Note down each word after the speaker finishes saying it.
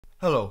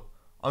Hello,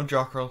 I'm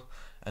Jockerl,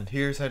 and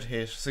here's how to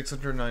hit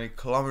 690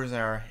 kilometers an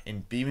hour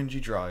in Beam.ng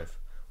drive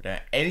without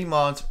any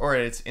mods or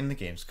edits in the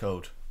game's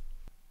code.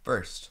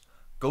 First,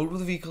 go to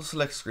the vehicle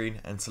select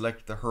screen and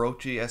select the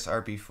Hirochi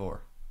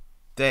SRB4.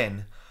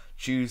 Then,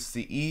 choose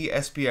the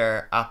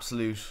ESBR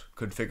absolute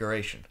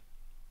configuration.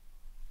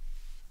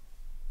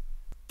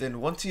 Then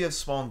once you have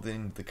spawned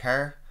in the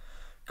car,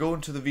 go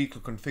into the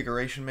vehicle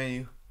configuration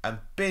menu and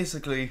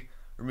basically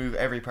remove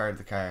every part of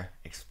the car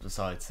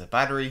besides the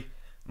battery,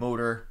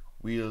 motor,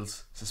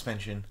 wheels,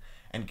 suspension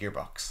and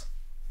gearbox.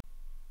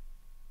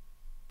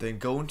 Then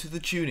go into the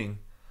tuning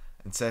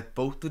and set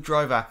both the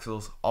drive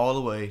axles all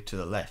the way to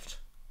the left.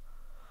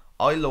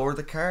 I lower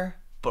the car,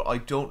 but I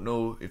don't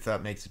know if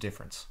that makes a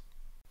difference.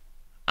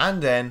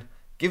 And then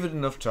give it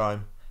enough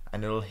time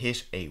and it'll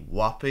hit a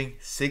whopping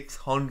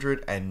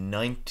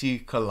 690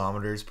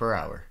 kilometers per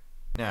hour.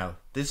 Now,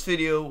 this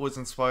video was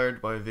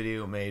inspired by a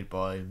video made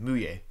by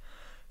Muye,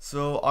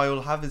 so I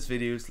will have his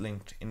videos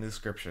linked in the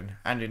description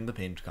and in the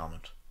pinned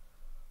comment.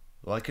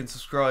 Like and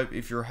subscribe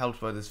if you're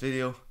helped by this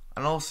video,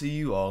 and I'll see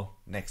you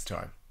all next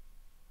time.